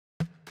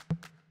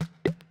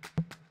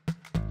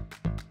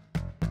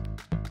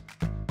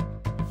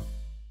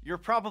You're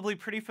probably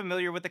pretty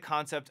familiar with the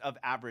concept of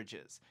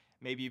averages.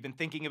 Maybe you've been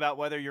thinking about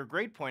whether your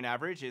grade point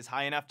average is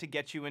high enough to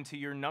get you into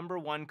your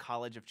 #1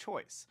 college of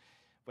choice.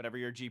 Whatever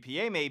your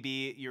GPA may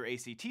be, your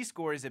ACT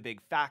score is a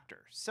big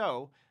factor.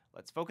 So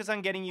let's focus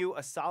on getting you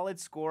a solid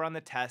score on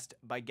the test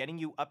by getting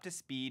you up to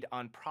speed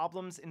on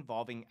problems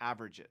involving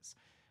averages.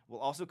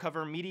 We'll also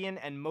cover median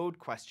and mode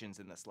questions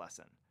in this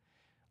lesson.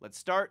 Let's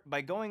start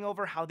by going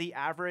over how the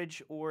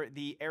average, or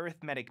the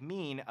arithmetic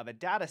mean, of a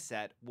data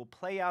set will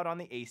play out on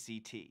the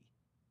ACT.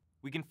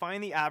 We can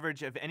find the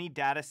average of any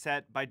data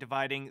set by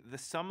dividing the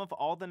sum of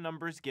all the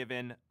numbers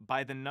given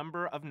by the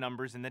number of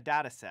numbers in the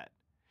data set.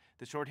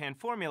 The shorthand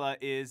formula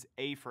is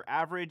A for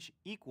average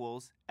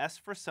equals S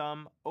for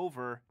sum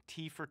over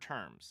T for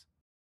terms.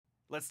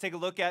 Let's take a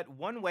look at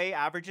one way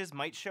averages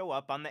might show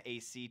up on the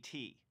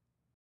ACT.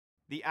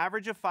 The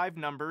average of 5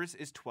 numbers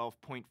is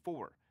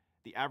 12.4.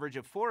 The average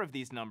of 4 of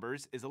these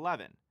numbers is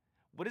 11.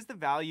 What is the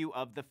value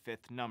of the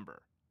 5th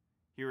number?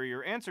 Here are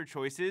your answer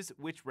choices,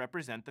 which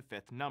represent the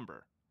 5th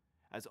number.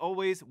 As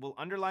always, we'll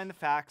underline the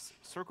facts,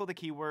 circle the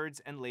keywords,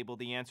 and label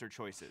the answer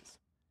choices.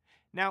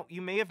 Now,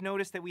 you may have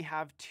noticed that we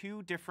have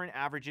 2 different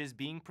averages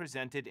being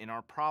presented in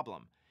our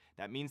problem.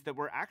 That means that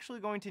we're actually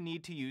going to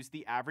need to use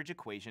the average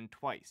equation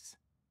twice.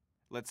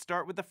 Let's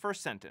start with the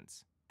first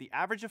sentence. The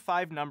average of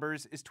 5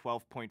 numbers is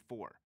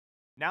 12.4.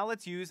 Now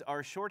let's use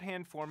our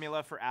shorthand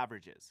formula for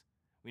averages.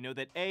 We know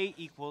that A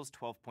equals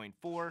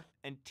 12.4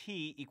 and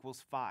T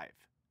equals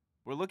 5.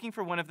 We're looking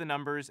for one of the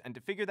numbers, and to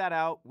figure that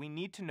out, we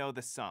need to know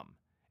the sum.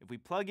 If we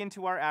plug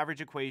into our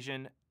average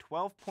equation,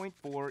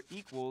 12.4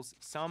 equals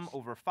sum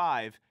over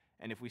 5,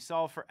 and if we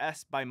solve for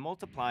S by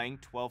multiplying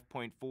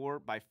 12.4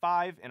 by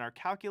 5 in our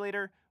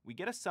calculator, we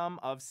get a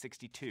sum of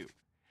 62.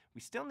 We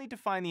still need to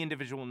find the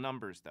individual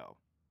numbers, though.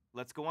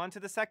 Let's go on to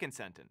the second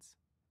sentence.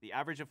 The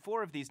average of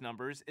 4 of these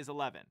numbers is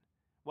 11.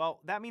 Well,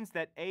 that means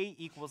that A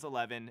equals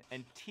 11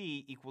 and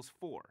T equals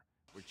 4.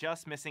 We're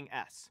just missing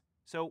S.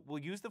 So we'll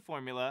use the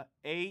formula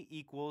A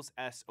equals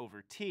S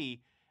over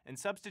T and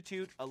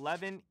substitute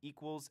 11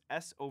 equals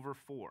S over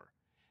 4.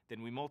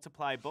 Then we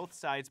multiply both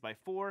sides by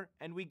 4,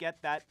 and we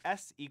get that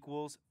S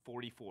equals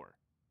 44.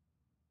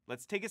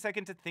 Let's take a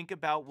second to think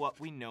about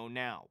what we know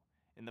now.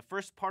 In the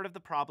first part of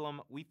the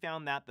problem, we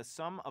found that the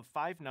sum of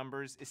 5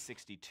 numbers is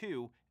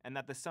 62, and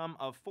that the sum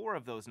of 4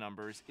 of those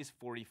numbers is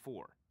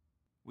 44.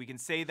 We can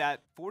say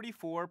that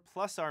 44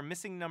 plus our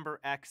missing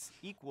number x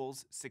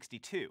equals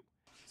 62.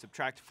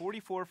 Subtract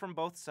 44 from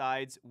both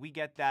sides, we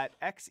get that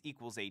x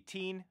equals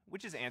 18,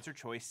 which is answer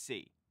choice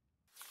C.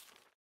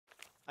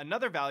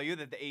 Another value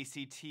that the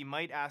ACT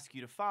might ask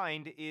you to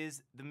find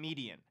is the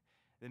median.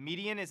 The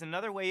median is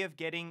another way of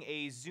getting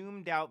a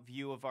zoomed out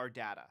view of our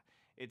data.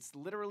 It's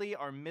literally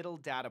our middle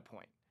data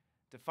point.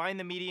 To find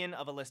the median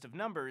of a list of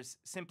numbers,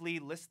 simply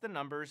list the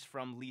numbers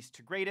from least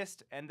to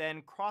greatest and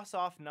then cross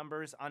off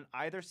numbers on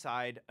either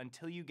side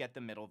until you get the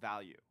middle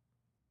value.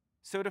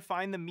 So to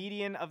find the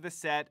median of the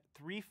set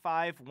 3,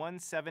 5, 1,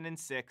 7, and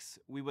 6,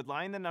 we would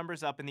line the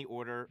numbers up in the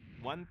order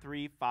 1,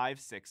 3, 5,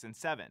 6, and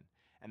 7,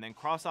 and then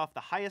cross off the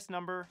highest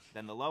number,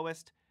 then the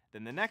lowest,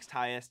 then the next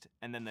highest,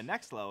 and then the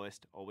next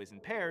lowest, always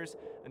in pairs,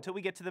 until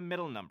we get to the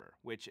middle number,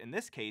 which in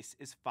this case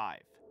is 5.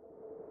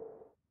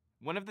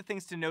 One of the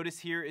things to notice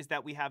here is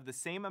that we have the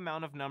same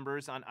amount of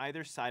numbers on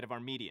either side of our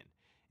median.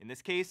 In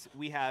this case,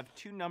 we have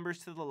 2 numbers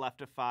to the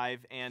left of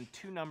 5 and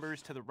 2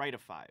 numbers to the right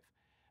of 5.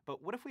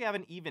 But what if we have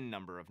an even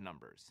number of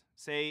numbers?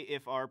 Say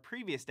if our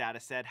previous data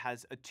set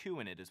has a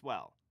 2 in it as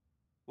well.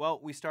 Well,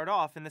 we start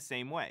off in the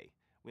same way.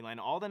 We line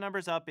all the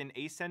numbers up in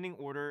ascending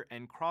order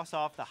and cross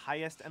off the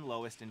highest and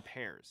lowest in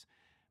pairs.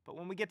 But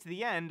when we get to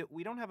the end,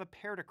 we don't have a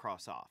pair to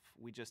cross off.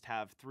 We just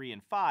have 3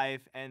 and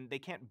 5, and they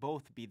can't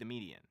both be the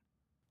median.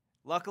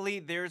 Luckily,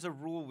 there's a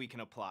rule we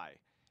can apply.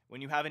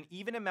 When you have an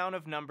even amount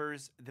of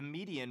numbers, the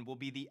median will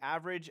be the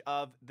average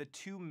of the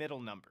 2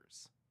 middle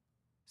numbers.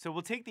 So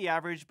we'll take the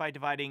average by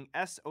dividing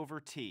S over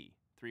T.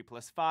 3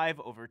 plus 5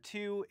 over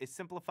 2 is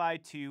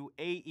simplified to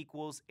A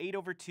equals 8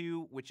 over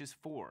 2, which is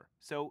 4.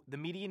 So the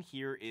median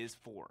here is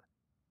 4.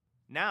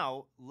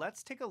 Now,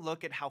 let's take a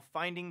look at how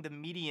finding the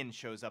median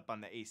shows up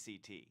on the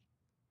ACT.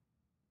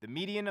 The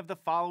median of the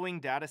following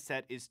data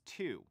set is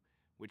 2.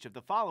 Which of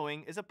the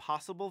following is a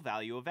possible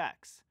value of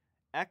x?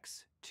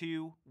 X,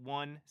 2,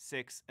 1,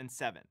 6, and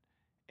 7.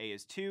 A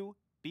is 2,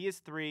 B is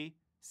 3,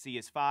 C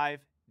is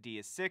 5, D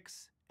is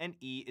 6, and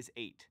E is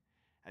 8.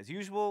 As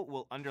usual,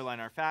 we'll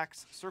underline our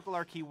facts, circle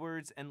our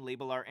keywords, and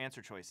label our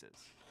answer choices.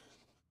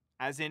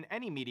 As in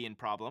any median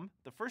problem,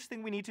 the first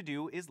thing we need to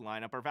do is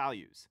line up our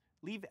values.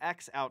 Leave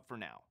x out for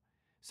now.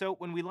 So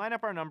when we line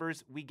up our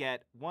numbers, we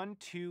get 1,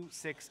 2,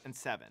 6, and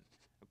 7.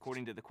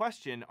 According to the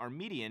question, our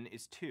median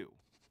is 2.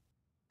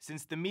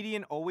 Since the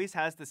median always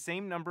has the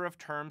same number of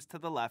terms to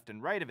the left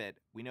and right of it,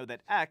 we know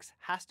that x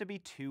has to be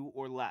 2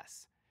 or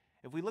less.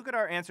 If we look at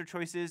our answer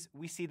choices,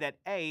 we see that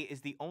A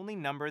is the only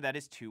number that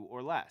is 2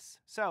 or less.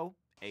 So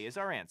A is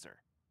our answer.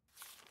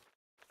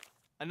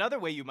 Another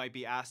way you might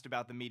be asked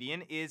about the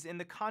median is in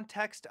the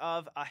context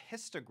of a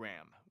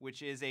histogram,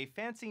 which is a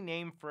fancy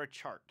name for a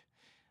chart.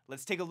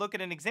 Let's take a look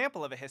at an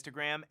example of a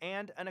histogram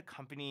and an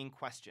accompanying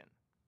question.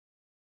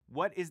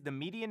 What is the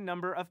median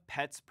number of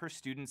pets per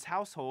student's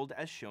household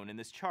as shown in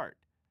this chart?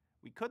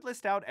 We could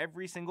list out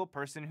every single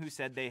person who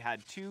said they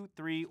had 2,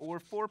 3, or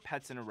 4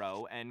 pets in a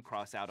row and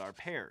cross out our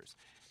pairs,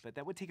 but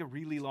that would take a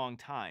really long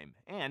time,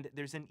 and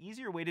there's an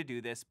easier way to do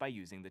this by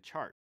using the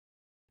chart.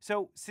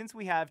 So, since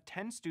we have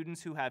 10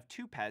 students who have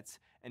 2 pets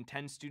and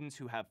 10 students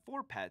who have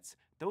 4 pets,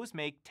 those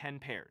make 10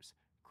 pairs.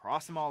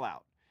 Cross them all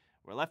out.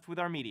 We're left with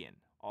our median.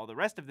 All the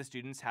rest of the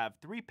students have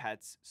 3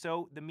 pets,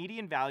 so the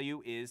median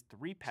value is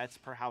 3 pets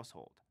per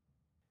household.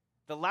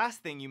 The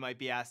last thing you might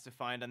be asked to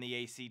find on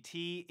the ACT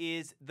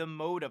is the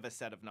mode of a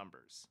set of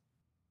numbers.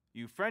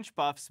 You French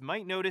buffs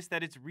might notice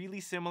that it's really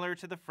similar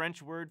to the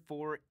French word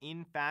for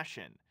in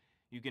fashion.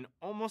 You can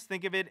almost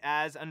think of it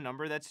as a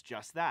number that's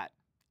just that,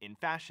 in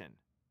fashion.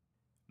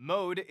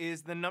 Mode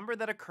is the number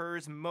that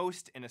occurs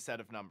most in a set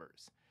of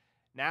numbers.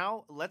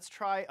 Now, let's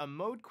try a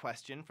mode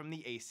question from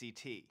the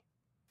ACT.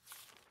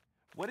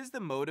 What is the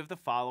mode of the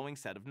following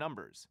set of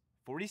numbers?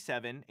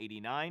 47,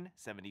 89,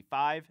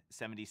 75,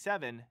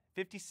 77,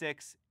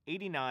 56,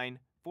 89,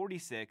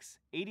 46,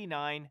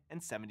 89,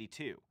 and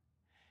 72.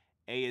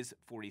 A is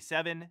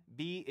 47,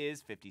 B is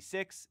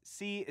 56,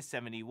 C is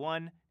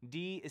 71,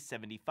 D is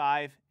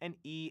 75, and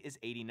E is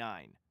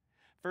 89.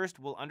 First,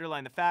 we'll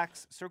underline the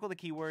facts, circle the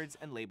keywords,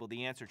 and label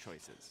the answer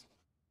choices.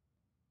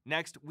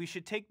 Next, we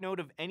should take note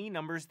of any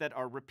numbers that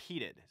are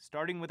repeated,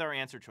 starting with our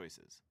answer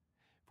choices.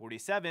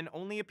 47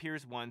 only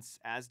appears once,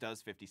 as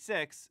does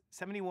 56,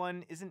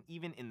 71 isn't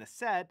even in the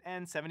set,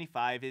 and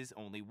 75 is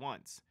only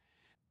once.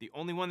 The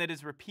only one that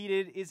is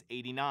repeated is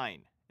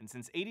 89, and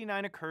since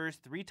 89 occurs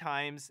 3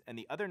 times and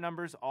the other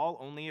numbers all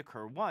only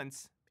occur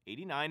once,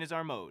 89 is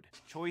our mode,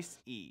 choice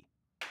E.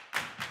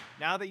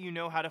 Now that you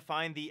know how to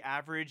find the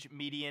average,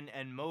 median,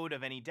 and mode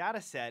of any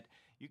data set,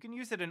 you can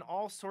use it in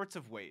all sorts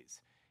of ways.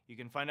 You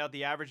can find out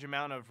the average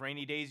amount of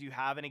rainy days you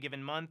have in a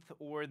given month,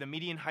 or the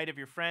median height of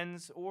your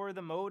friends, or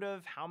the mode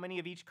of how many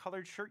of each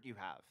colored shirt you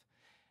have.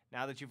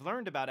 Now that you've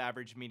learned about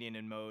average, median,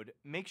 and mode,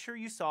 make sure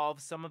you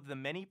solve some of the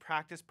many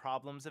practice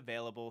problems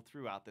available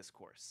throughout this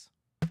course.